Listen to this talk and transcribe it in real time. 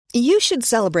You should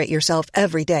celebrate yourself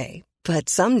every day, but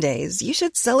some days you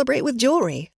should celebrate with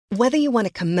jewelry. Whether you want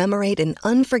to commemorate an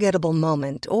unforgettable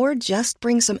moment or just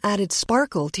bring some added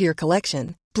sparkle to your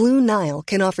collection, Blue Nile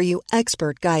can offer you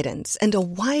expert guidance and a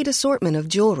wide assortment of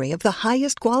jewelry of the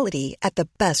highest quality at the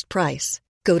best price.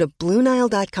 Go to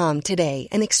BlueNile.com today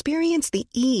and experience the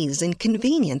ease and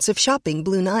convenience of shopping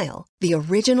Blue Nile, the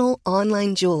original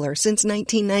online jeweler since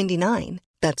 1999.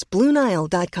 That's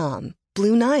BlueNile.com.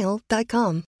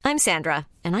 BlueNile.com. I'm Sandra,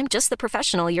 and I'm just the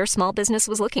professional your small business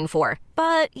was looking for.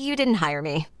 But you didn't hire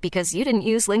me because you didn't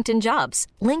use LinkedIn Jobs.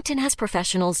 LinkedIn has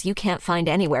professionals you can't find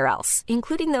anywhere else,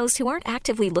 including those who aren't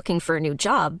actively looking for a new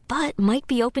job, but might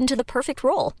be open to the perfect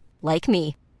role, like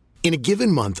me. In a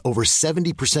given month, over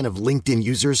 70% of LinkedIn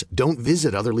users don't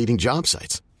visit other leading job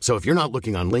sites. So if you're not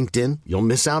looking on LinkedIn, you'll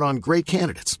miss out on great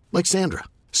candidates like Sandra.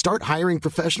 Start hiring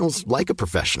professionals like a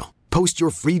professional. Post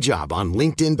your free job on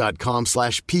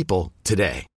linkedin.com/people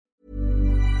today.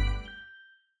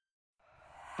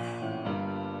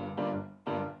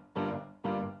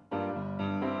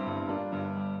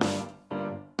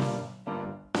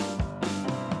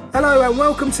 Hello and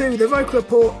welcome to the Vocal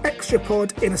Report Extra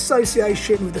Pod in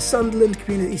association with the Sunderland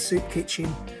Community Soup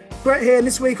Kitchen. Brett here, and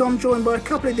this week I'm joined by a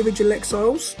couple of individual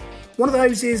exiles. One of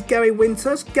those is Gary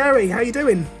Winters. Gary, how you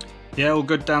doing? Yeah, all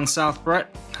good down south,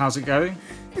 Brett. How's it going?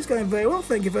 It's going very well,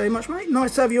 thank you very much, mate.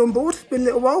 Nice to have you on board. Been a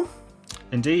little while.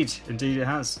 Indeed it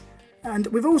has. And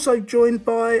we've also joined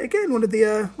by, again, one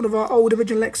of our old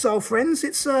original exile friends.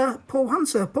 It's Paul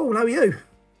Hunter. Paul, how are you?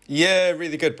 Yeah,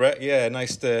 really good, Brett. Yeah,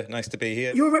 nice to be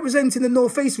here. You're representing the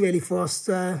North East really for us.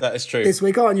 That is true. This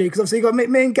week, aren't you? Because obviously you've got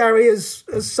me and Gary as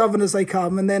southern as they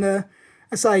come, and then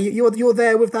I say you're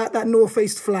there with that North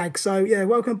East flag. So yeah,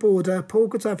 welcome aboard, Paul.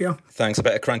 Good to have you. Thanks. I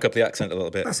better crank up the accent a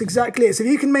little bit. That's exactly it. So if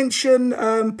you can mention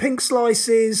pink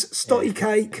slices, stotty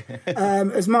cake,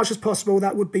 as much as possible,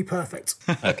 that would be perfect.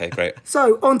 Okay, great.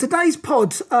 So on today's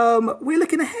pod, we're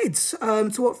looking ahead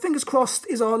to what, fingers crossed,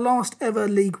 is our last ever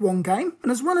League One game.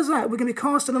 And as well as that, we're going to be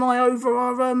casting an eye over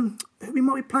our who we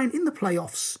might be playing in the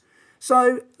playoffs.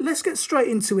 So let's get straight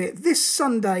into it. This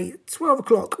Sunday, 12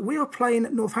 o'clock, we are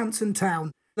playing Northampton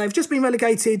Town. They've just been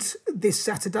relegated this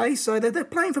Saturday, so they're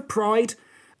playing for pride.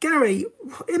 Gary,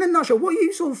 in a nutshell, how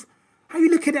are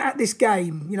you looking at this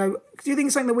game? You know, do you think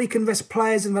it's something that we can rest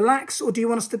players and relax, or do you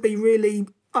want us to be really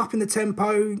up in the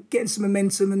tempo, getting some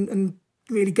momentum and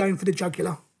really going for the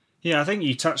jugular? Yeah, I think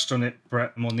you touched on it,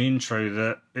 Brett, on the intro,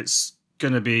 that it's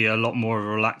going to be a lot more of a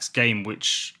relaxed game,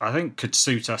 which I think could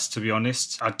suit us, to be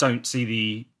honest. I don't see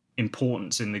the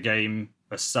importance in the game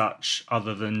as such,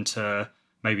 other than to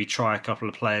maybe try a couple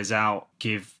of players out,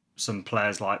 give some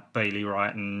players like Bailey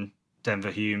Wright and Denver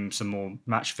Hume some more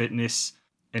match fitness.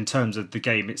 In terms of the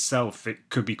game itself, it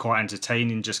could be quite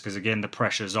entertaining just because, again, the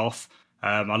pressure's off.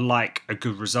 I like a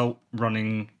good result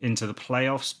running into the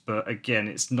playoffs, but again,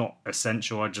 it's not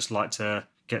essential. I just like to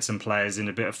get some players in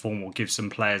a bit of form, or give some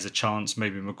players a chance,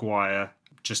 maybe Maguire,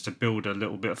 just to build a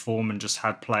little bit of form and just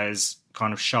have players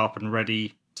kind of sharp and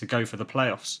ready to go for the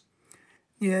playoffs.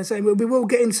 Yeah, so we will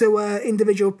get into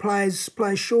individual players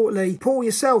shortly. Paul,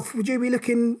 yourself, would you be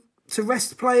looking to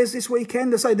rest players this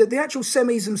weekend? I say that the actual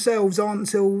semis themselves aren't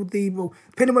until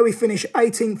depending where we finish,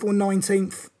 18th or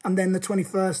 19th, and then the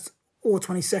 21st or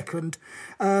 22nd.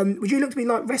 Would you look to be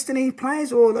like resting any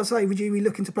players, or let's say, would you be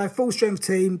looking to play a full strength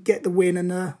team, get the win,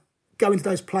 and go into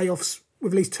those playoffs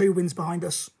with at least 2 wins behind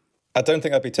us? I don't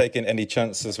think I'd be taking any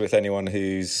chances with anyone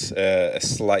who's a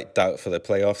slight doubt for the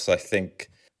playoffs. I think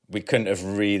we couldn't have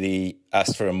really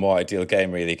asked for a more ideal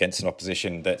game, really, against an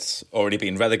opposition that's already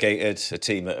been relegated, a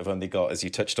team that have only got, as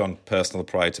you touched on, personal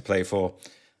pride to play for.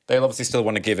 They'll obviously still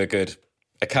want to give a good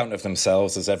account of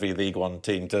themselves, as every League One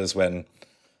team does when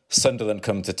Sunderland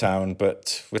come to town,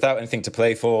 but without anything to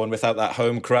play for and without that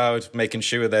home crowd, making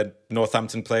sure that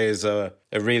Northampton players are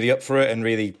really up for it and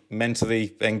really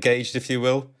mentally engaged, if you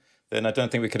will, then I don't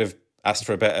think we could have asked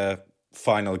for a better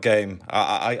final game.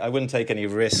 I wouldn't take any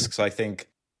risks. I think,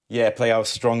 play our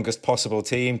strongest possible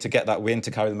team to get that win,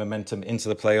 to carry the momentum into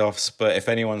the playoffs. But if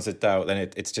anyone's a doubt,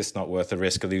 then it's just not worth the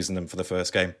risk of losing them for the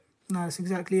first game. No, that's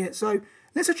exactly it. So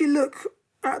let's actually look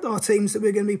at our teams that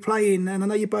we're going to be playing, and I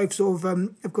know you both sort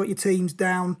of have got your teams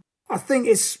down. I think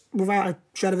it's without a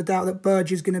shadow of a doubt that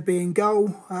Burge is going to be in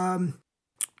goal.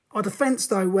 Our defence,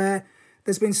 though, where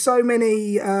there's been so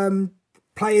many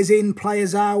players in,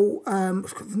 players out,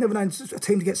 I've never known a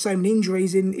team to get so many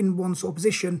injuries in one sort of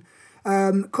position.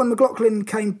 Conor McLaughlin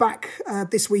came back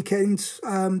this weekend,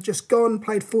 just gone,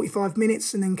 played 45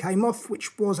 minutes and then came off,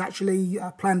 which was actually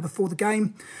planned before the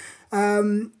game.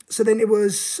 So then it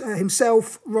was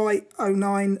himself, Wright,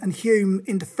 09 and Hume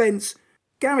in defence.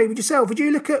 Gary, would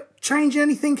you look at changing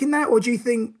anything in that, or do you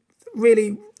think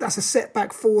really that's a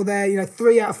setback for there?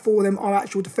 3 out of 4 of them are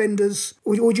actual defenders,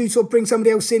 or would you sort of bring somebody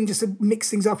else in just to mix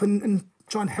things up and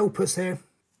try and help us here?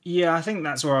 Yeah, I think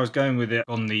that's where I was going with it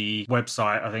on the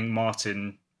website. I think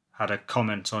Martin had a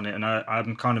comment on it, and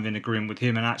I'm kind of in agreement with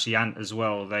him, and actually Ant as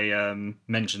well. They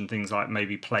mentioned things like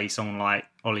maybe play someone like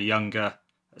Ollie Younger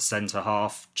at centre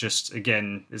half. Just,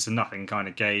 again, it's a nothing kind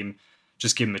of game.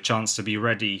 Just give him a chance to be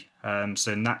ready.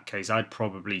 So in that case, I'd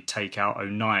probably take out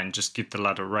O'Nien, just give the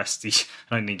lad a rest.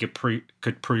 I don't think he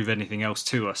could prove anything else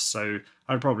to us. So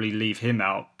I'd probably leave him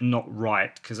out, not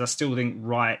Wright, because I still think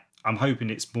Wright, I'm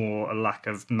hoping it's more a lack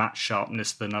of match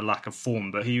sharpness than a lack of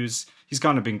form, but he's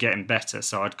kind of been getting better,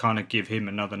 so I'd kind of give him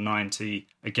another 90.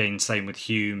 Again, same with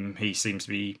Hume. He seems to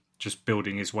be just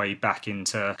building his way back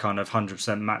into kind of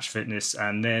 100% match fitness.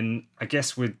 And then I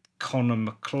guess with Conor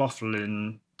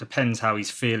McLaughlin, depends how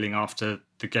he's feeling after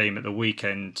the game at the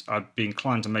weekend. I'd be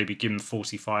inclined to maybe give him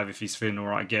 45 if he's feeling all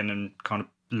right again, and kind of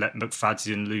let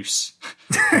McFadzean loose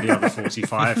for the other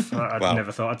 45. I'd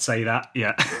never thought I'd say that.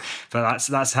 Yeah, but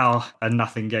that's how a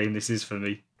nothing game this is for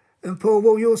me. And Paul,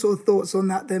 what were your sort of thoughts on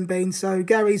that then, Bean? So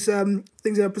Gary's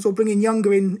things are sort of bringing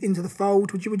Younger into the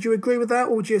fold. Would you agree with that,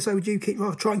 or would you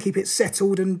try and keep it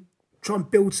settled and try and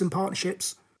build some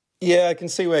partnerships? Yeah, I can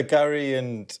see where Gary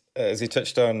and, as he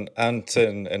touched on, Ant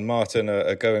and Martin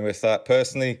are going with that.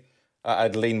 Personally,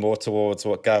 I'd lean more towards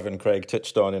what Gav and Craig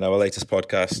touched on in our latest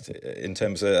podcast in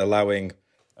terms of allowing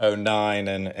O'Nien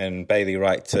and Bailey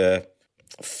Wright to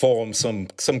form some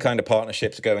kind of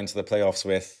partnership to go into the playoffs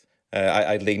with.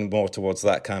 I'd lean more towards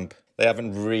that camp. They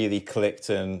haven't really clicked,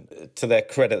 and to their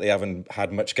credit, they haven't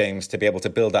had much games to be able to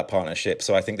build that partnership.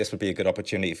 So I think this would be a good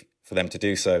opportunity for them to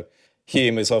do so.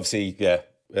 Hume is obviously,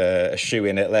 a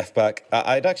shoe-in at left-back.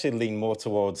 I'd actually lean more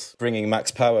towards bringing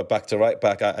Max Power back to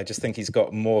right-back. I just think he's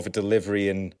got more of a delivery,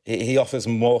 and he offers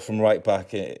more from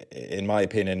right-back, in my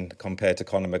opinion, compared to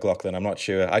Conor McLaughlin. I'm not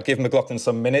sure. I'd give McLaughlin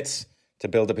some minutes to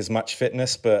build up his match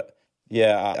fitness, but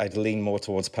yeah, I'd lean more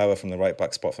towards Power from the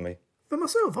right-back spot for me. For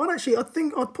myself, I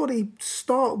think I'd probably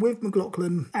start with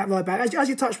McLaughlin at right-back. As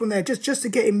you touched on there, just to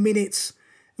get him minutes.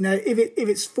 If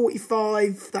it's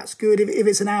 45, that's good. If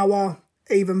it's an hour,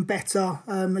 even better.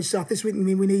 This week,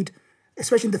 we need,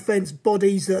 especially in defence,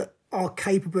 bodies that are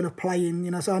capable of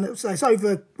playing. So it's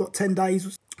over 10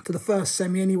 days to the first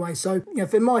semi anyway. So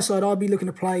from my side, I'd be looking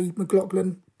to play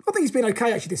McLaughlin. I think he's been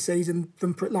okay actually this season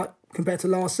compared to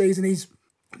last season. He's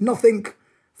nothing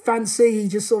fancy. He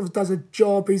just sort of does a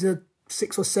job. He's a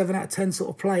 6 or 7 out of 10 sort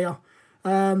of player.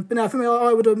 But no, for me,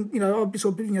 I would I'd be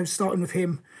sort of starting with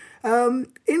him. In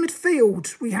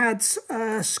midfield, we had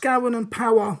Scowen and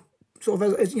Power. Sort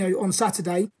of as on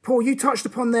Saturday. Paul, you touched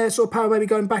upon their sort of Power maybe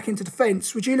going back into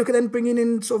defence. Would you look at them bringing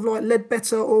in sort of like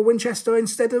Ledbetter or Winchester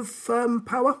instead of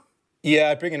Power? Yeah,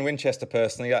 I'd bring in Winchester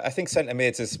personally. I think centre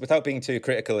mids is, without being too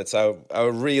critical, it's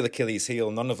our real Achilles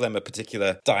heel. None of them are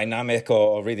particular dynamic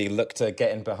or really look to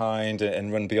get in behind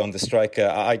and run beyond the striker.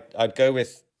 I'd go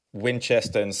with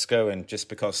Winchester and Scowen just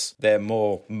because they're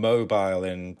more mobile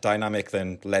and dynamic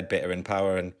than Ledbetter and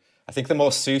Power, and I think they're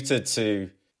more suited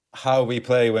to how we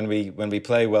play when we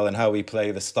play well, and how we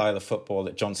play the style of football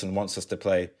that Johnson wants us to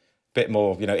play. Bit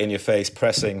more, in your face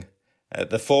pressing.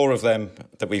 The 4 of them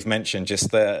that we've mentioned,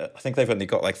 I think they've only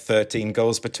got like 13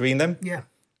 goals between them. Yeah.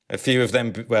 A few of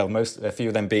them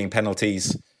being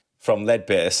penalties from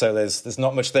Ledbetter. So there's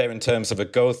not much there in terms of a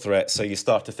goal threat. So you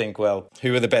start to think, well,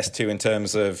 who are the best 2 in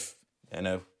terms of,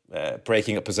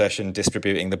 breaking up possession,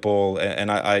 distributing the ball?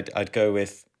 And I'd go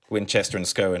with Winchester and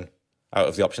Scowen out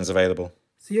of the options available.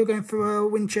 So you're going for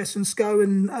Winchester and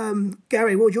Scowen.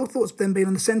 Gary, what would your thoughts then be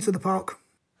on the centre of the park?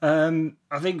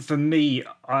 I think for me,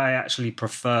 I actually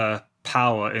prefer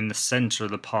Power in the centre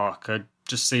of the park. I'd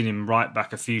just seen him right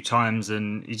back a few times,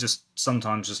 and he just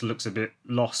sometimes just looks a bit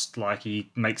lost, like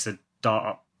he makes a dart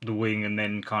up the wing and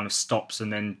then kind of stops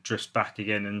and then drifts back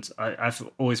again. And I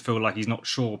always feel like he's not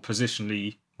sure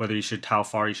positionally whether how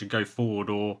far he should go forward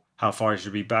or how far he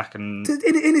should be back. And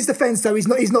in his defence, though, he's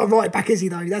not a right back, is he?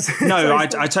 Though no, I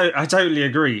totally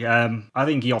agree. I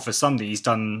think he offers something. He's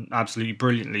done absolutely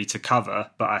brilliantly to cover,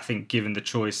 but I think given the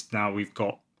choice now, we've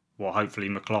got hopefully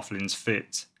McLaughlin's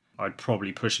fit. I'd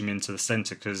probably push him into the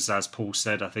centre because, as Paul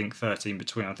said, I think 13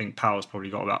 between. I think Power's probably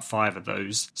got about 5 of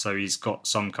those, so he's got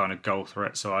some kind of goal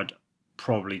threat. So I'd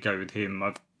probably go with him.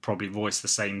 I've probably voiced the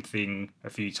same thing a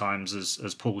few times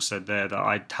as Paul said there, that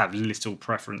I'd have little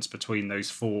preference between those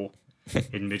 4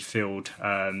 in midfield.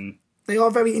 They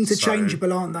are very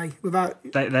interchangeable, aren't they?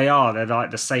 They are. They're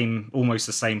like the same, almost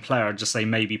the same player. I'd just say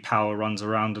maybe Power runs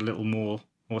around a little more,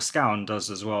 or Scowen does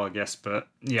as well, I guess. But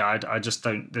yeah, I just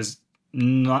don't.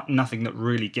 nothing that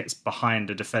really gets behind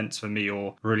a defence for me,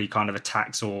 or really kind of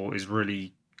attacks, or is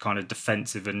really kind of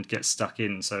defensive and gets stuck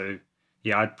in. So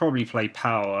yeah, I'd probably play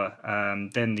Power.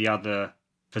 Then the other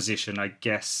position, I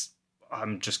guess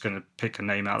I'm just going to pick a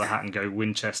name out of the hat and go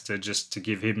Winchester, just to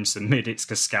give him some minutes,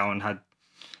 because Scowen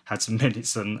had some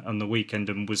minutes on the weekend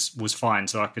and was fine.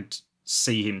 So I could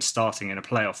see him starting in a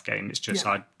playoff game. It's just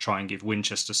I'd try and give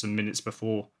Winchester some minutes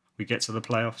before we get to the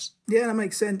playoffs. Yeah, that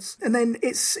makes sense. And then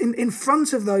it's in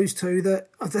front of those two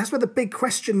that's where the big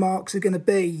question marks are going to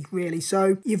be, really.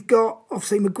 So you've got,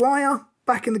 obviously, Maguire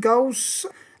back in the goals.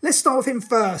 Let's start with him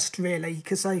first, really,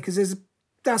 because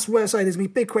that's where I say there's going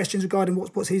to be big questions regarding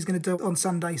what he's going to do on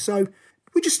Sunday. So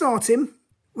would you start him?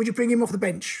 Would you bring him off the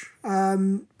bench?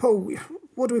 Paul,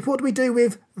 what do we do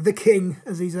with the King,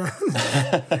 as he's I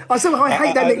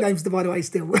hate that nickname, by the way,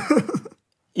 still.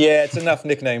 Yeah, it's enough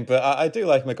nickname, but I do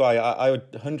like Maguire. I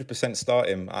would 100% start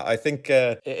him. I think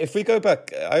if we go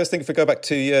back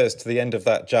 2 years to the end of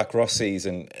that Jack Ross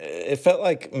season, it felt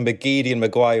like McGeady and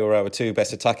Maguire were our two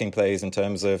best attacking players in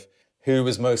terms of who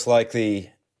was most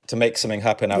likely to make something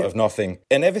happen out of nothing.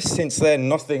 And ever since then,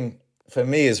 nothing for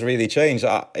me has really changed.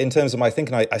 In terms of my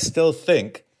thinking, I still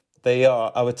think they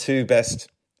are our two best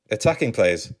attacking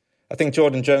players. I think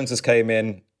Jordan Jones has came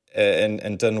in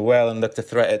and done well and looked a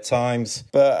threat at times.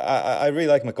 But I really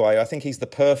like Maguire. I think he's the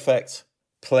perfect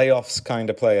playoffs kind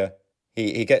of player.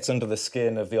 He gets under the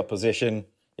skin of the opposition.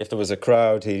 If there was a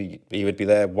crowd, he would be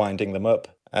there winding them up.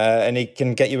 And he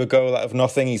can get you a goal out of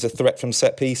nothing. He's a threat from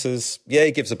set pieces. Yeah,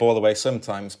 he gives the ball away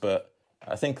sometimes, but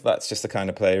I think that's just the kind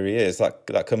of player he is.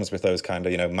 That comes with those kind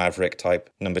of, maverick type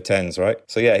number 10s, right?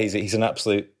 So yeah, he's an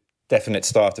absolute definite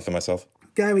starter for myself.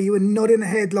 Gary, you were nodding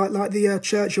ahead like the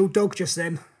Churchill dog just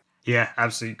then. Yeah,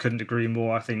 absolutely couldn't agree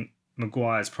more. I think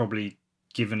Maguire's probably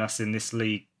given us in this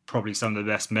league probably some of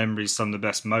the best memories, some of the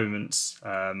best moments.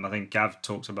 I think Gav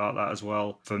talked about that as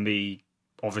well. For me,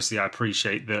 obviously, I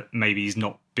appreciate that maybe he's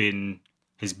not been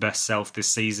his best self this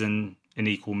season. In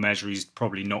equal measure, he's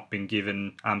probably not been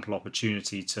given ample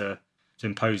opportunity to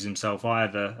impose himself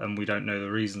either, and we don't know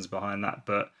the reasons behind that.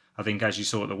 But I think, as you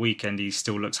saw at the weekend, he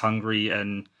still looks hungry,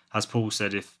 and as Paul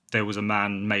said, if there was a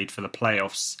man made for the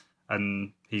playoffs,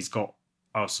 and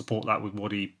I'll support that with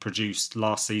what he produced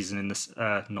last season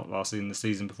the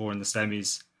season before in the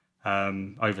semis,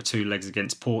 over 2 legs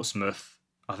against Portsmouth.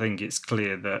 I think it's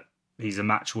clear that he's a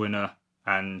match winner,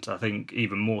 and I think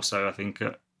even more so,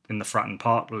 in the Fratton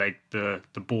Park leg, the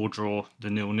ball draw, the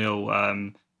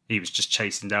 0-0, he was just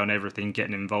chasing down everything,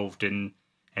 getting involved in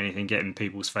anything, getting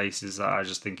people's faces. I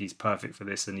just think he's perfect for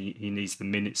this, and he needs the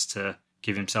minutes to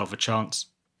give himself a chance.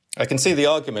 I can see the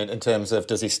argument in terms of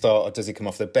does he start or does he come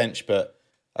off the bench, but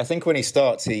I think when he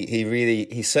starts,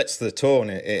 he sets the tone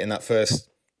in that first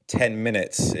 10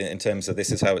 minutes in terms of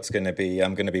this is how it's going to be.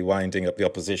 I'm going to be winding up the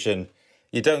opposition.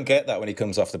 You don't get that when he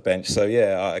comes off the bench. So,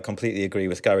 yeah, I completely agree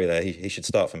with Gary there. He should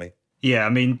start for me. Yeah, I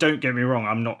mean, don't get me wrong.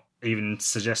 I'm not even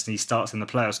suggesting he starts in the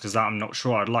playoffs because I'm not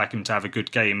sure. I'd like him to have a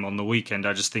good game on the weekend.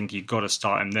 I just think you've got to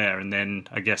start him there. And then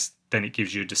I guess then it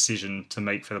gives you a decision to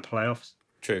make for the playoffs.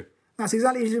 True. That's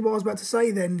exactly what I was about to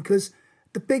say then, because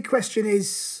the big question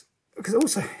is, because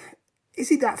also, is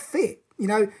he that fit?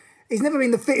 He's never been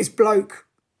the fittest bloke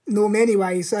normally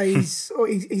anyway, so he's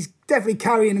definitely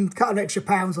carrying a couple of extra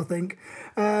pounds, I think.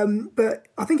 But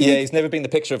I think he's never been the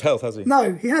picture of health, has he?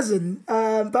 No, he hasn't.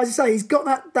 But as you say, he's got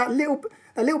that little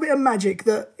bit of magic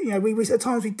that we at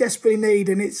times we desperately need,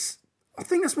 and I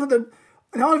think that's one of the.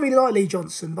 And I really like Lee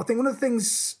Johnson, but I think one of the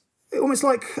things, almost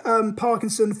like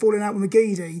Parkinson falling out with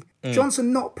McGeady,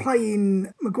 Johnson not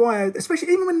playing Maguire,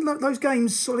 especially even when those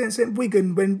games sort of against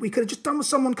Wigan, when we could have just done with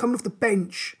someone coming off the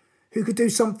bench who could do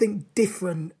something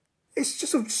different. It's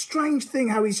just a strange thing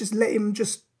how he's just let him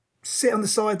just sit on the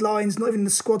sidelines, not even in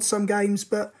the squad some games.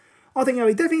 But I think he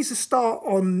definitely needs to start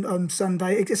on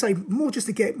Sunday. I say more just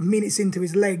to get minutes into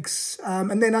his legs.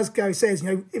 And then, as Gary says,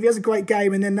 if he has a great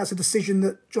game and then that's a decision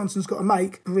that Johnson's got to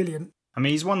make, brilliant. I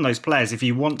mean, he's one of those players, if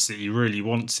he wants it, he really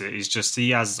wants it. It's just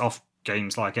he has off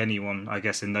games like anyone, I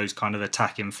guess, in those kind of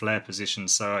attacking flair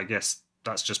positions. So I guess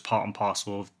that's just part and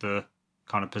parcel of the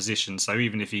kind of position. So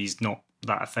even if he's not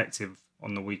that effective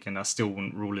on the weekend, I still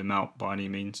wouldn't rule him out by any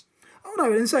means. Oh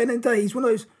no, and saying that he's one of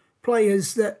those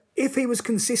players that if he was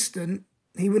consistent,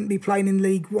 he wouldn't be playing in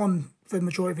League One for the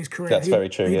majority of his career. That's very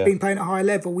true, He'd been playing at a high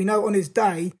level. We know on his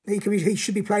day, he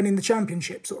should be playing in the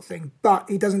Championship sort of thing, but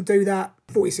he doesn't do that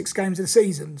 46 games of the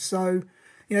season. So,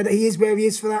 that he is where he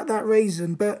is for that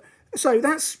reason. But so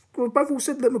we've both all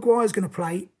said that Maguire's going to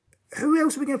play. Who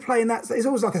else are we going to play in that? It's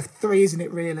always like a 3, isn't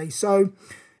it, really? So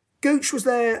Gooch was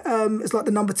there as like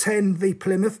the number 10 v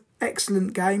Plymouth.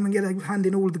 Excellent game and get a hand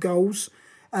in all of the goals.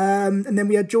 And then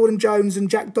we had Jordan Jones and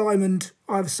Jack Diamond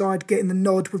either side getting the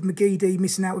nod, with McGeady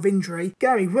missing out with injury.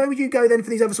 Gary, where would you go then for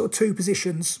these other sort of two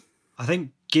positions? I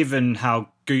think given how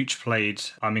Gooch played,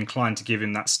 I'm inclined to give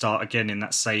him that start again in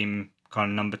that same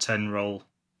kind of number 10 role,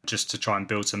 just to try and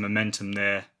build some momentum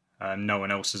there. No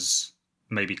one else has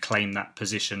maybe claimed that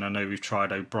position. I know we've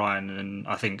tried O'Brien, and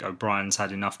I think O'Brien's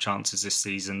had enough chances this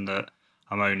season that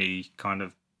I'm only kind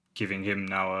of giving him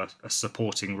now a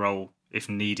supporting role if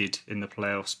needed in the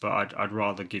playoffs. But I'd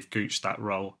rather give Gooch that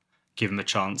role, give him a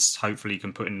chance. Hopefully he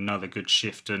can put in another good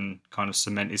shift and kind of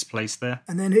cement his place there.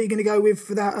 And then who are you going to go with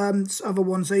for that other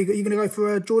one? So you're going to go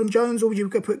for Jordan Jones, or would you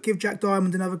give Jack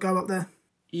Diamond another go up there?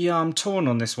 Yeah, I'm torn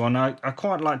on this one. I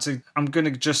quite like to... I'm going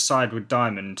to just side with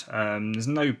Diamond. There's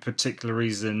no particular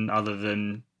reason other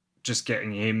than just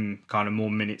getting him kind of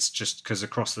more minutes, just because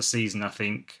across the season, I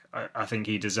think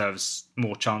he deserves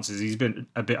more chances. He's been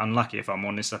a bit unlucky, if I'm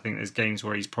honest. I think there's games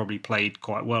where he's probably played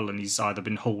quite well and he's either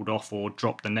been hauled off or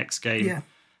dropped the next game.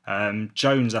 Yeah.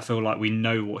 Jones, I feel like we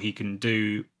know what he can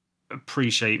do.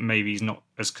 Appreciate maybe he's not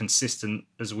as consistent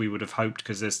as we would have hoped,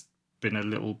 because there's been a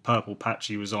little purple patch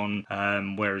he was on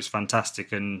where he's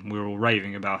fantastic and we're all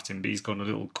raving about him, but he's gone a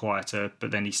little quieter,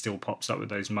 but then he still pops up with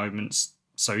those moments.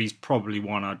 So he's probably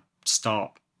one I'd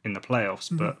start in the playoffs,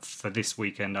 but for this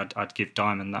weekend I'd give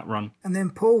Diamond that run. And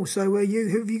then Paul, so who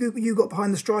have you got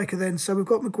behind the striker then? So we've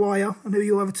got Maguire, and who are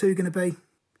your other two going to be?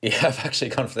 Yeah, I've actually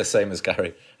gone for the same as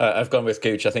Gary. I've gone with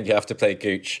Gooch. I think you have to play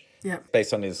Gooch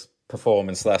based on his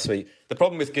performance last week. The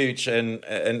problem with Gooch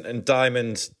and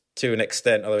Diamond, to an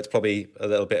extent, although it's probably a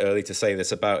little bit early to say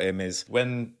this about him, is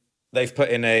when they've put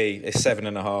in a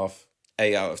 7.5,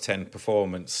 8 out of 10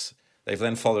 performance, they've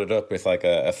then followed it up with like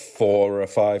a 4 or a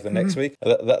 5 the next week.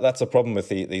 That's a problem with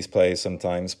these players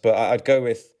sometimes. But I'd go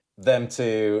with them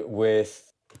two,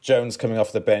 with Jones coming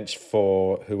off the bench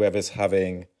for whoever's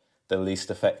having the least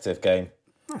effective game.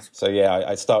 Nice. So yeah,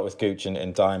 I'd start with Gooch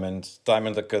and Diamond.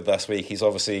 Diamond looked good last week.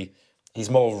 He's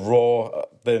more raw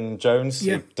than Jones.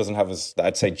 Yeah. He doesn't have as,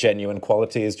 I'd say, genuine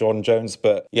quality as Jordan Jones.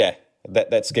 But yeah,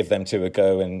 let's give them two a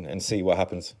go and see what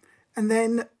happens. And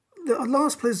then the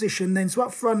last position then, so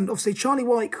up front, obviously Charlie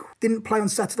Wyke didn't play on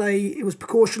Saturday. It was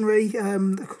precautionary.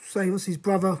 So it was his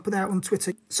brother put that on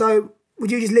Twitter. So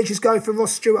would you just literally go for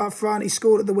Ross Stewart up front? He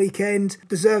scored at the weekend.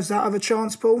 Deserves that other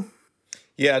chance, Paul?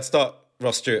 Yeah, I'd start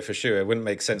Ross Stewart for sure. It wouldn't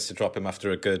make sense to drop him after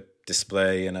a good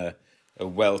display and a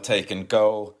well-taken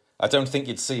goal. I don't think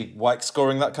you'd see Wyke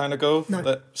scoring that kind of goal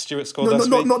that Stewart scored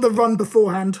last week. Not the run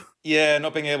beforehand. Yeah,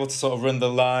 not being able to sort of run the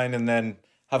line and then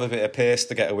have a bit of pace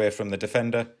to get away from the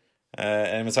defender.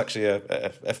 And it was actually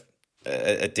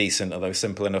a decent, although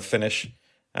simple enough finish.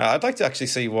 I'd like to actually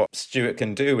see what Stewart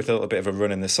can do with a little bit of a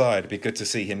run in the side. It'd be good to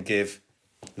see him give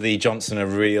Lee Johnson a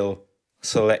real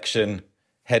selection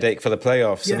headache for the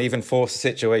playoffs and even force a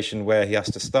situation where he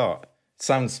has to start. It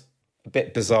sounds a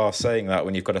bit bizarre saying that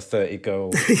when you've got a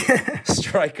 30-goal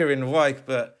striker in Wyke,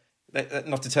 but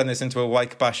not to turn this into a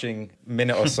Wyke-bashing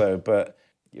minute or so, but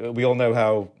we all know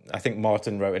how, I think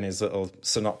Martin wrote in his little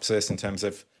synopsis in terms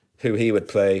of who he would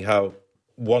play, how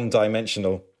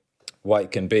one-dimensional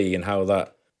Wyke can be and how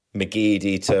that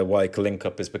McGeady to Wyke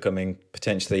link-up is becoming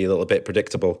potentially a little bit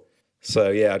predictable. So,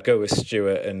 yeah, I'd go with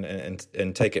Stewart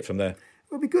and take it from there.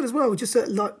 It'll be good as well, just to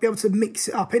be able to mix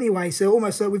it up anyway. So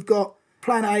almost like we've got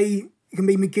plan A, it can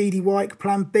be McGeady, Wyke.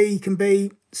 Plan B can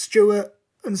be Stewart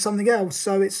and something else.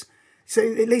 So it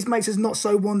at least makes us not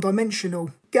so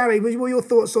one-dimensional. Gary, what are your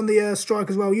thoughts on the strike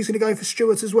as well? Are you going to go for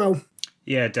Stewart as well?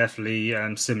 Yeah, definitely.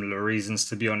 Similar reasons,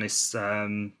 to be honest.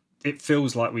 It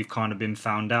feels like we've kind of been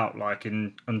found out. Like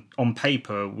on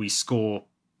paper, we score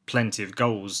plenty of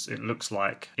goals, it looks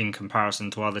like, in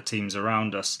comparison to other teams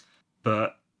around us.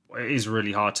 But it is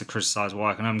really hard to criticise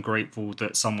Wyke, and I'm grateful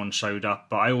that someone showed up.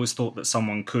 But I always thought that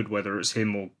someone could, whether it's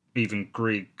him or even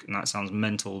Grigg, and that sounds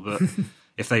mental, but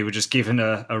if they were just given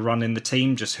a run in the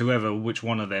team, just which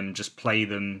one of them, just play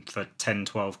them for 10,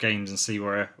 12 games and see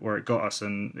where it got us,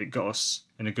 and it got us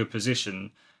in a good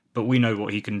position. But we know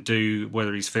what he can do,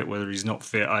 whether he's fit, whether he's not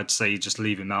fit. I'd say just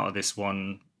leave him out of this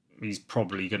one. He's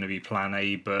probably going to be plan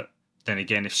A, but then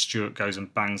again, if Stewart goes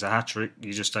and bangs a hat-trick,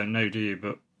 you just don't know, do you?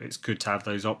 But it's good to have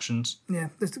those options. Yeah,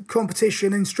 the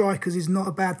competition in strikers is not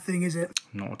a bad thing, is it?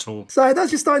 Not at all. So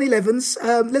that's your starting 11s.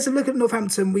 Let's have a look at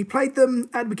Northampton. We played them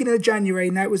at the beginning of January.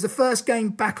 Now, it was the first game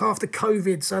back after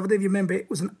COVID, so I don't know if you remember, it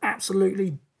was an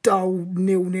absolutely dull,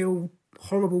 0-0,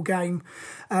 horrible game.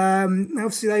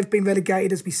 Obviously, they've been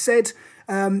relegated, as we said.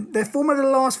 Their form of the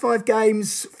last 5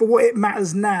 games, for what it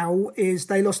matters now, is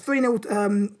they lost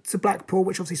 3-0 to Blackpool,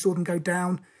 which obviously saw them go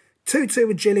down. 2-2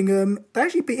 with Gillingham. They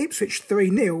actually beat Ipswich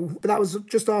 3-0, but that was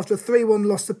just after a 3-1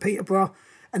 loss to Peterborough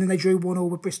and then they drew 1-1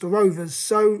 with Bristol Rovers.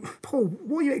 So, Paul,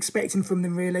 what are you expecting from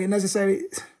them, really? And as I say,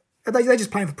 they're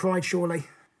just playing for pride, surely.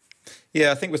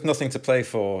 Yeah, I think with nothing to play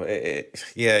for,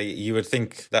 you would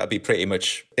think that would be pretty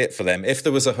much it for them. If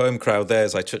there was a home crowd there,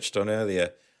 as I touched on earlier,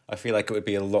 I feel like it would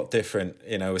be a lot different.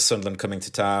 With Sunderland coming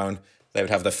to town, they would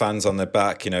have the fans on their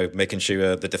back, making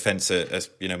sure the defence are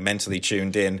mentally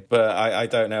tuned in. But I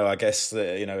don't know. I guess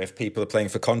that, if people are playing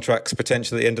for contracts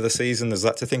potentially at the end of the season, there's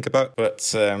that to think about.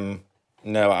 But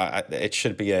no, it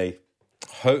should be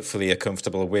hopefully a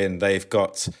comfortable win. They've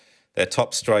got their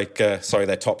top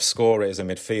scorer is a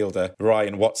midfielder,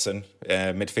 Ryan Watson,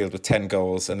 midfield with 10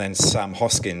 goals, and then Sam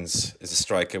Hoskins is a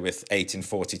striker with 8 in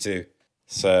 42.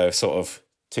 So sort of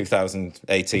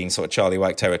 2018 sort of Charlie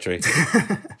White territory.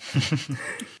 So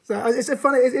it's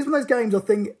one of those games, I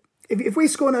think, if we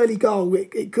score an early goal,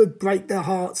 it could break their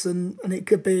hearts and it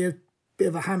could be a bit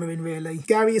of a hammering, really.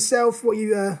 Gary, yourself, what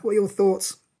are your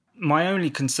thoughts? My only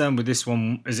concern with this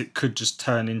one is it could just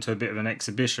turn into a bit of an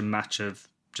exhibition match of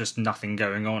just nothing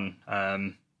going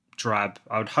on. Drab.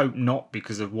 I would hope not,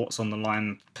 because of what's on the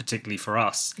line, particularly for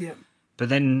us. Yeah. But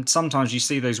then sometimes you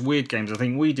see those weird games. I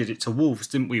think we did it to Wolves,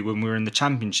 didn't we, when we were in the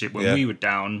Championship, when we were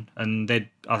down, and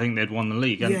I think they'd won the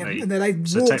league, hadn't they? And then they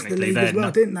walked the league as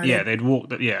well, didn't they? Yeah, they'd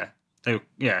walked it. Yeah, they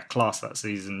were class that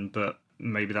season. But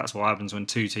maybe that's what happens when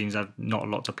two teams have not a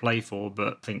lot to play for.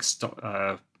 But I think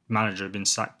manager had been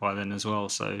sacked by then as well.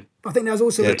 So I think there was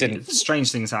also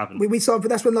strange things happened. We saw, but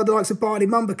that's when the likes of Barney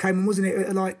Mumba came on, wasn't it?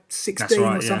 At like 16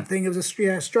 or something. It was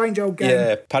a strange old game.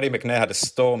 Yeah, Paddy McNair had a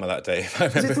stormer that day. If I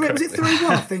remember was it 3-1?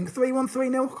 I think 3-1,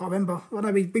 3-0. I can't remember. I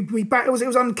know we back. It was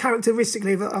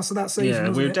uncharacteristically of us of that season.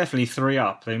 Yeah, we were definitely 3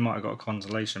 up. They might have got a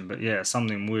consolation, but yeah,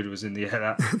 something weird was in the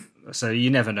air. So you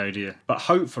never know, do you? But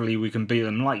hopefully we can beat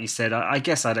them. Like you said, I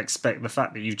guess I'd expect the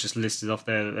fact that you've just listed off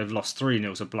there that they've lost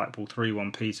 3-0 to Blackpool,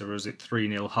 3-1 Peter, or is it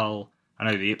 3-0 Hull? I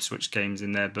know the Ipswich game's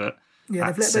in there, but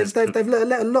yeah, they've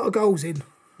let a lot of goals in.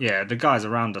 Yeah, the guys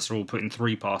around us are all putting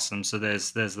 3 past them, so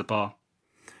there's the bar.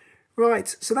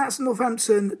 Right, so that's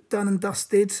Northampton done and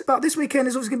dusted. But this weekend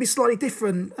is obviously going to be slightly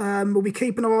different. We'll be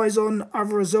keeping our eyes on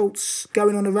other results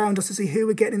going on around us to see who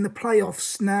we're getting in the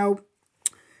playoffs. Now,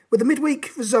 with the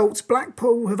midweek results,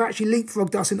 Blackpool have actually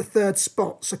leapfrogged us into 3rd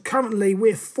spot. So currently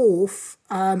we're 4th,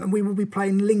 and we will be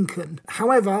playing Lincoln.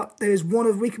 However,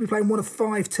 we could be playing one of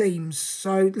 5 teams.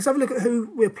 So let's have a look at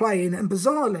who we're playing. And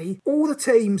bizarrely, all the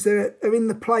teams that are in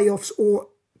the playoffs or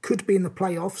could be in the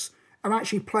playoffs are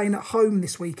actually playing at home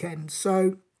this weekend.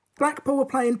 So Blackpool are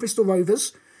playing Bristol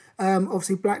Rovers.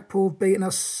 Obviously, Blackpool have beaten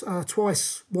us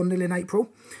twice, 1-0 in April.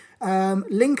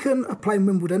 Lincoln are playing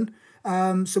Wimbledon.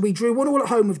 So we drew 1-1 at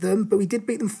home with them, but we did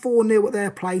beat them 4-0 at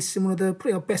their place in one of the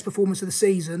probably our best performances of the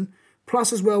season.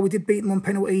 Plus, as well, we did beat them on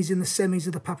penalties in the semis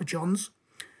of the Papa Johns.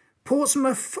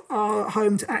 Portsmouth are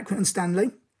home to Accrington and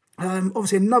Stanley.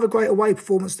 Obviously, another great away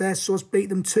performance there, saw us beat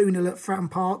them 2-0 at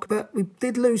Fratton Park. But we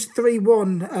did lose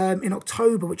 3-1 in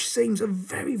October, which seems a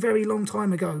very, very long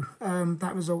time ago.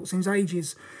 That result seems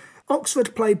ages.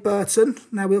 Oxford played Burton.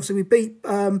 Now, we beat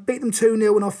them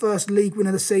 2-0 in our first league win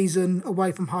of the season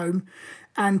away from home,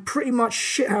 and pretty much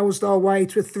shithoused our way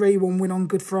to a 3-1 win on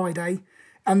Good Friday.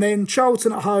 And then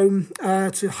Charlton at home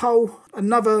to Hull,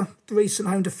 another recent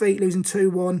home defeat, losing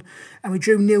 2-1. And we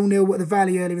drew 0-0 at the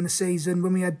Valley earlier in the season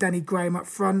when we had Danny Graham up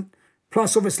front.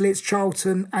 Plus, obviously, it's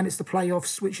Charlton and it's the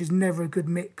playoffs, which is never a good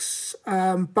mix.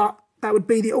 But that would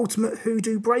be the ultimate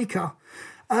hoodoo breaker.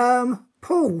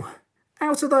 Paul,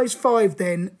 out of those 5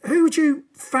 then, who would you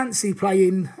fancy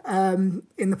playing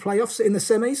in the playoffs, in the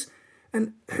semis?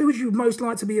 And who would you most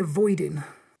like to be avoiding?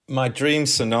 My dream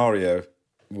scenario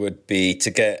would be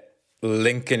to get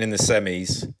Lincoln in the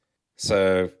semis.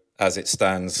 So as it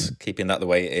stands, keeping that the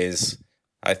way it is,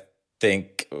 I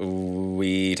think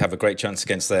we'd have a great chance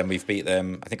against them. We've beat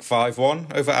them, I think,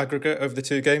 5-1 over aggregate over the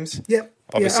 2 games. Yep.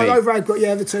 Obviously, over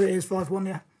aggregate, the 2 it is 5-1,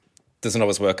 yeah. Doesn't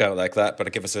always work out like that, but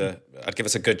I'd give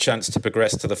us a good chance to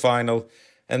progress to the final.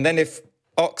 And then if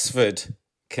Oxford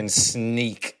can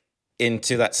sneak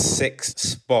into that 6th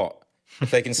spot, if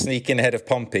they can sneak in ahead of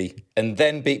Pompey and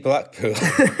then beat Blackpool,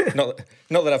 not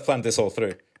that I've planned this all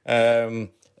through, and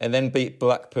then beat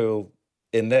Blackpool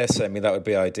in their semi, that would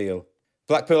be ideal.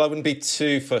 Blackpool I wouldn't be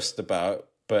too fussed about,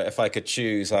 but if I could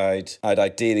choose, I'd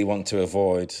ideally want to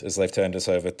avoid, as they've turned us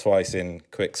over twice in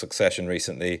quick succession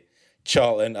recently.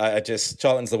 Charlton,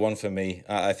 Charlton's the one for me.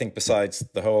 I think besides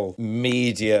the whole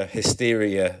media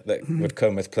hysteria that would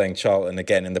come with playing Charlton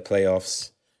again in the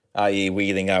playoffs, i.e.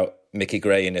 wheeling out Mickey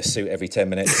Gray in a suit every 10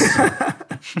 minutes.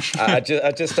 I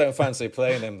just don't fancy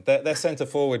playing them. Their centre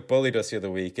forward bullied us the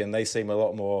other week, and they seem a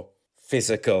lot more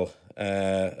physical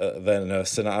than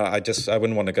us, and I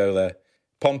wouldn't want to go there.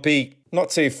 Pompey, not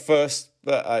too first,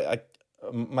 but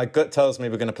my gut tells me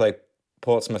we're going to play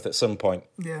Portsmouth at some point.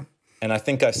 Yeah. And I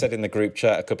think I said in the group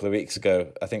chat a couple of weeks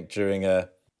ago, I think during a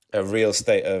real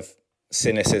state of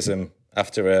cynicism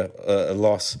after a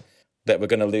loss, that we're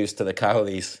going to lose to the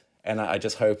Cowleys. And I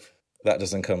just hope that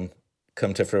doesn't come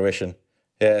to fruition.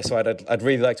 Yeah, so I'd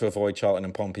really like to avoid Charlton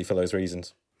and Pompey for those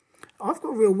reasons. I've got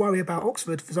a real worry about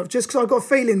Oxford, just because I've got a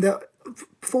feeling that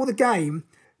before the game,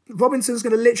 Robinson's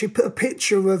going to literally put a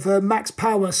picture of Max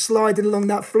Power sliding along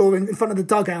that floor in front of the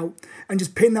dugout and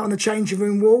just pin that on the changing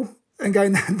room wall and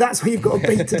going, that's where you've got to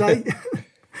beat today.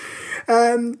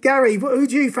 Gary, who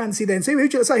do you fancy then? So who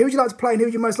would you like to play and who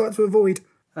would you most like to avoid?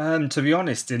 To be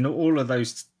honest, in all of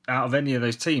those, out of any of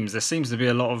those teams, there seems to be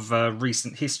a lot of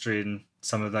recent history in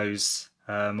some of those.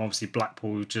 Obviously,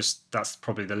 Blackpool, that's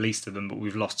probably the least of them, but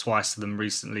we've lost twice to them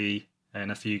recently in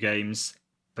a few games.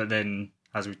 But then,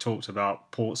 as we talked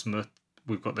about, Portsmouth,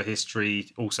 we've got the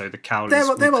history. Also, the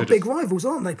Cowleys. They're our big rivals,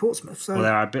 aren't they, Portsmouth? So.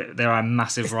 Well, they're our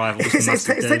massive rivals. It's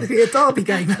technically a derby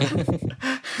game.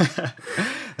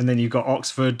 And then you've got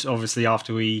Oxford, obviously,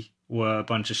 after we were a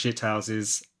bunch of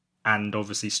shithouses, and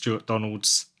obviously Stuart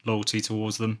Donald's loyalty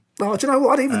towards them. Oh, do you know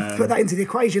what? I didn't even put that into the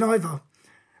equation either.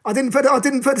 I didn't put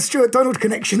the Stuart Donald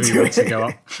connection to it. To go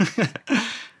up.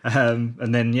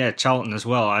 And then, Charlton as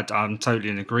well. I'm totally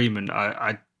in agreement.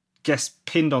 I guess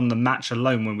pinned on the match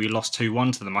alone when we lost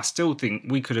 2-1 to them, I still think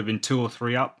we could have been 2 or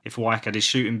 3 up. If Wyke had his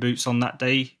shooting boots on that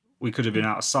day, we could have been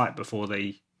out of sight before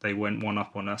they went 1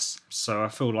 up on us. So I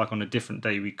feel like on a different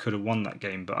day we could have won that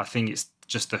game. But I think it's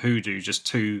just the hoodoo, just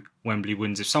 2 Wembley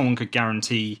wins. If someone could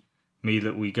guarantee me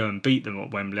that we go and beat them at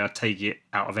Wembley, I'd take it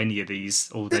out of any of these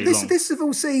all day long. This is of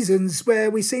all seasons where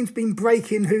we seem to have been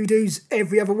breaking hoodoos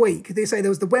every other week. They say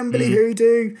there was the Wembley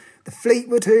hoodoo, the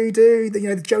Fleetwood hoodoo,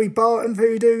 the Joey Barton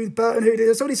hoodoo, the Burton hoodoo.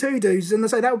 There's all these hoodoos, and they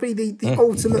say that would be the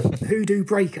ultimate hoodoo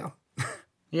breaker.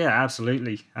 Yeah,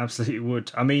 absolutely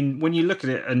would. I mean, when you look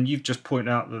at it, and you've just pointed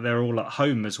out that they're all at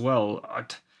home as well,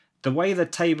 the way the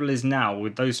table is now,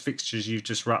 with those fixtures you've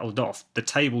just rattled off, the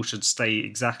table should stay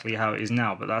exactly how it is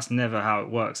now, but that's never how it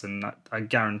works, and I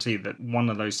guarantee that one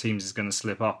of those teams is going to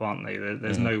slip up, aren't they?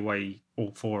 There's no way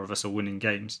all 4 of us are winning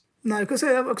games. No, because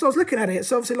I was looking at it,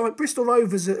 so obviously like Bristol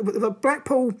Rovers,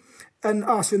 Blackpool and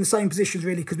us are in the same positions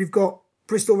really, because we've got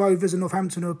Bristol Rovers and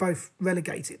Northampton who are both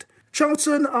relegated.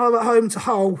 Charlton are at home to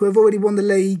Hull, who have already won the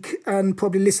league and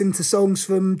probably listened to songs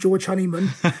from George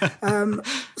Honeyman.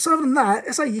 So other than that,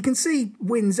 I say you can see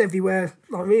wins everywhere.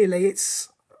 Like really,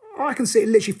 I can see it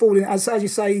literally falling as you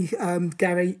say,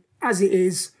 Gary, as it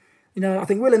is. I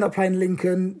think we'll end up playing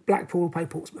Lincoln. Blackpool will play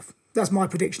Portsmouth. That's my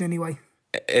prediction anyway.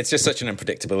 It's just such an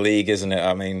unpredictable league, isn't it?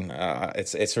 I mean,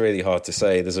 it's really hard to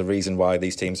say. There's a reason why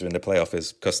these teams are in the playoff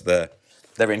is because they're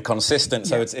inconsistent.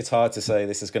 So it's hard to say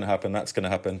this is going to happen, that's going to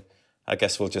happen. I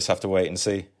guess we'll just have to wait and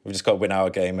see. We've just got to win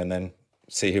our game and then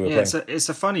see who we're playing. It's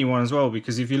a funny one as well,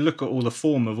 because if you look at all the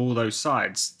form of all those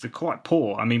sides, they're quite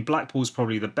poor. I mean, Blackpool's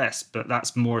probably the best, but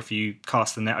that's more if you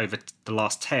cast the net over the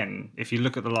last 10. If you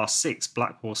look at the last 6,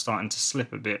 Blackpool's starting to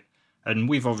slip a bit. And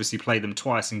we've obviously played them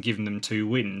twice and given them 2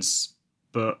 wins,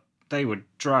 but they were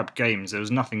drab games. There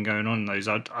was nothing going on in those.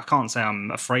 I can't say I'm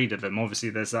afraid of them.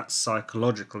 Obviously, there's that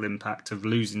psychological impact of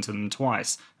losing to them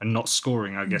twice and not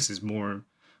scoring, I guess, is more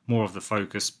of the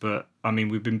focus. But I mean,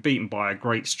 we've been beaten by a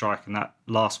great strike in that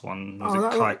last one.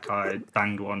 Kai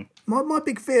banged one. My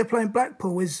big fear playing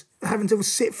Blackpool is having to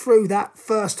sit through that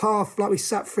first half like we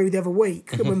sat through the other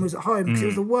week when we was at home, because it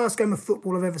was the worst game of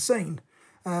football I've ever seen.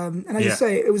 And as you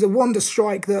say, it was a wonder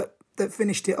strike that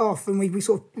finished it off, and we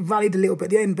sort of rallied a little bit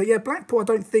at the end. But yeah, Blackpool, I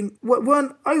don't think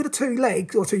weren't over the 2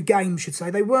 legs, or 2 games, should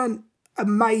say. They weren't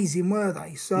amazing, were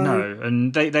they? So no,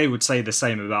 and they would say the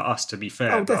same about us, to be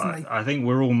fair. Oh, definitely. But I think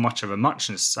we're all much of a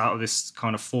muchness out of this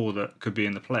kind of 4 that could be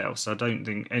in the playoffs. I don't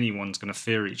think anyone's going to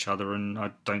fear each other, and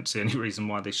I don't see any reason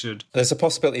why they should. There's a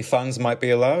possibility fans might be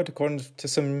allowed, according to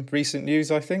some recent news,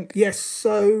 I think. Yes,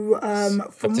 so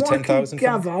from what I can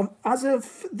gather, as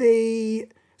of the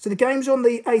game's on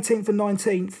the 18th and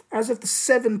 19th. As of the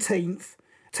 17th,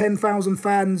 10,000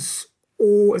 fans,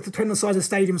 or if depending on the size of the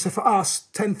stadium, so for us,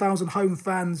 10,000 home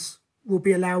fans will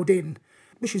be allowed in,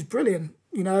 which is brilliant,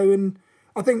 And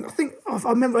I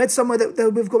remember I read somewhere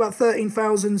that we've got about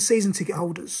 13,000 season ticket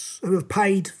holders who have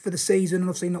paid for the season and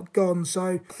obviously not gone. So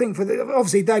I think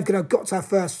obviously they've got to have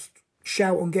first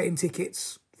shout on getting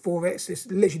tickets for it. So it's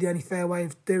literally the only fair way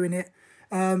of doing it.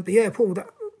 But yeah, Paul,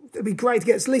 it'd be great to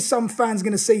get at least some fans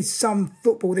going to see some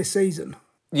football this season.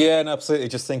 Yeah, and absolutely.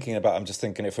 I'm just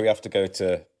thinking if we have to go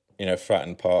to,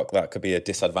 Fratton Park, that could be a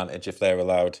disadvantage if they're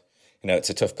allowed it's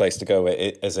a tough place to go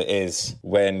as it is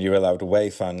when you're allowed away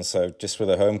fans. So just with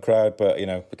a home crowd, but,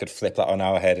 we could flip that on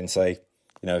our head and say,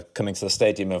 coming to the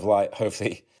Stadium of Light,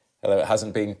 hopefully, although it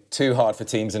hasn't been too hard for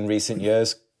teams in recent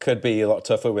years, could be a lot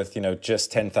tougher with,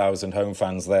 just 10,000 home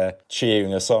fans there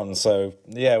cheering us on. So,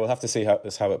 yeah, we'll have to see how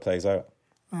it plays out.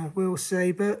 We'll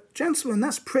see. But, gentlemen,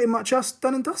 that's pretty much us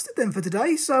done and dusted then for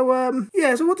today. So,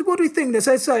 so what do we think? Let's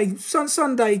say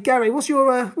Sunday. Gary, what's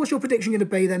your prediction going to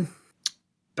be then?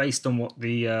 Based on what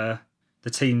the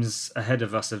teams ahead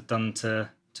of us have done to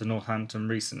Northampton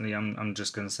recently, I'm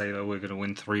just going to say that we're going to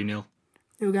win 3-0.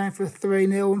 You're going for a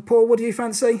 3-0. And Paul, what do you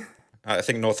fancy? I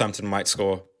think Northampton might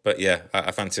score, but yeah,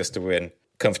 I fancy us to win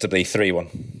comfortably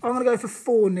 3-1. I'm going to go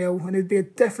for 4-0, and it would be a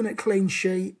definite clean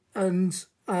sheet. And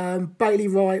Bailey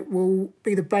Wright will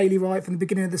be the Bailey Wright from the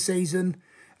beginning of the season,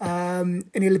 and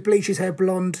he'll bleach his hair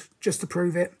blonde just to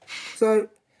prove it. So,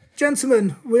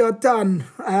 gentlemen, we are done.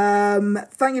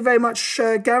 Thank you very much,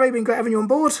 Gary. Been great having you on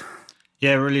board.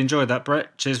 Yeah, really enjoyed that,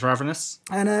 Brett. Cheers for having us.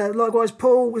 And likewise,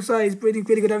 Paul, we'll say it's really,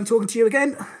 really good having talking to you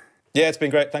again. Yeah, it's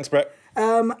been great. Thanks, Brett.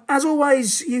 As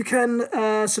always, you can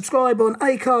subscribe on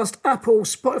Acast, Apple,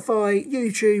 Spotify,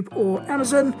 YouTube or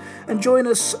Amazon and join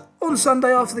us on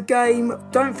Sunday after the game.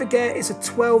 Don't forget, it's a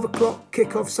 12 o'clock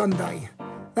kickoff Sunday.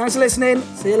 Thanks for listening.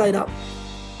 See you later.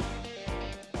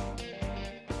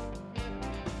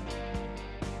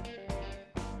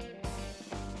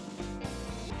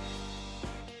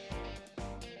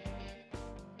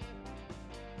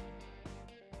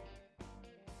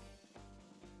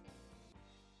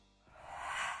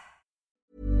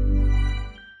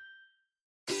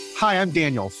 Hi, I'm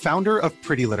Daniel, founder of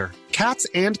Pretty Litter. Cats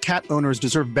and cat owners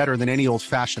deserve better than any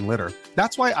old-fashioned litter.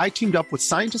 That's why I teamed up with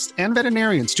scientists and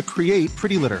veterinarians to create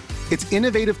Pretty Litter. Its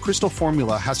innovative crystal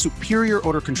formula has superior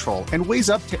odor control and weighs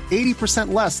up to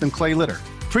 80% less than clay litter.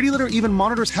 Pretty Litter even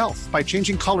monitors health by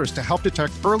changing colors to help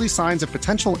detect early signs of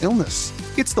potential illness.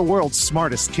 It's the world's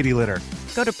smartest kitty litter.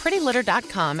 Go to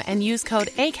prettylitter.com and use code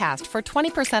ACAST for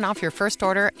 20% off your first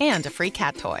order and a free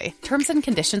cat toy. Terms and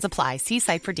conditions apply. See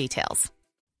site for details.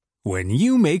 When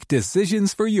you make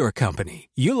decisions for your company,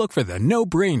 you look for the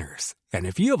no-brainers. And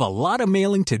if you have a lot of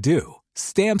mailing to do,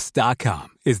 Stamps.com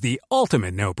is the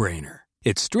ultimate no-brainer.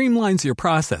 It streamlines your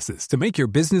processes to make your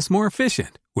business more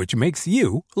efficient, which makes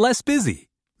you less busy.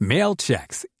 Mail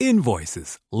checks,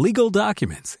 invoices, legal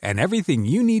documents, and everything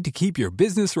you need to keep your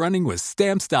business running with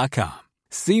Stamps.com.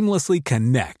 Seamlessly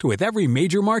connect with every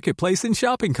major marketplace and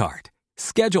shopping cart.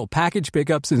 Schedule package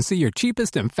pickups and see your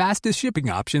cheapest and fastest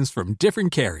shipping options from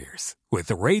different carriers.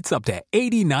 With rates up to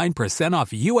 89%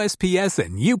 off USPS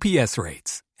and UPS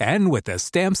rates. And with the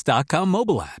Stamps.com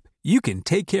mobile app, you can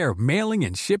take care of mailing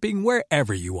and shipping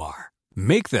wherever you are.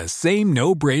 Make the same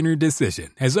no-brainer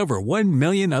decision as over 1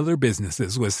 million other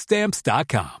businesses with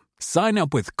Stamps.com. Sign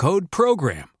up with code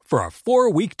PROGRAM for a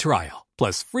 4-week trial,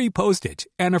 plus free postage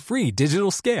and a free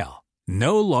digital scale.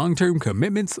 No long-term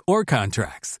commitments or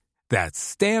contracts. That's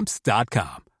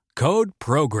Stamps.com. Code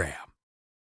PROGRAM.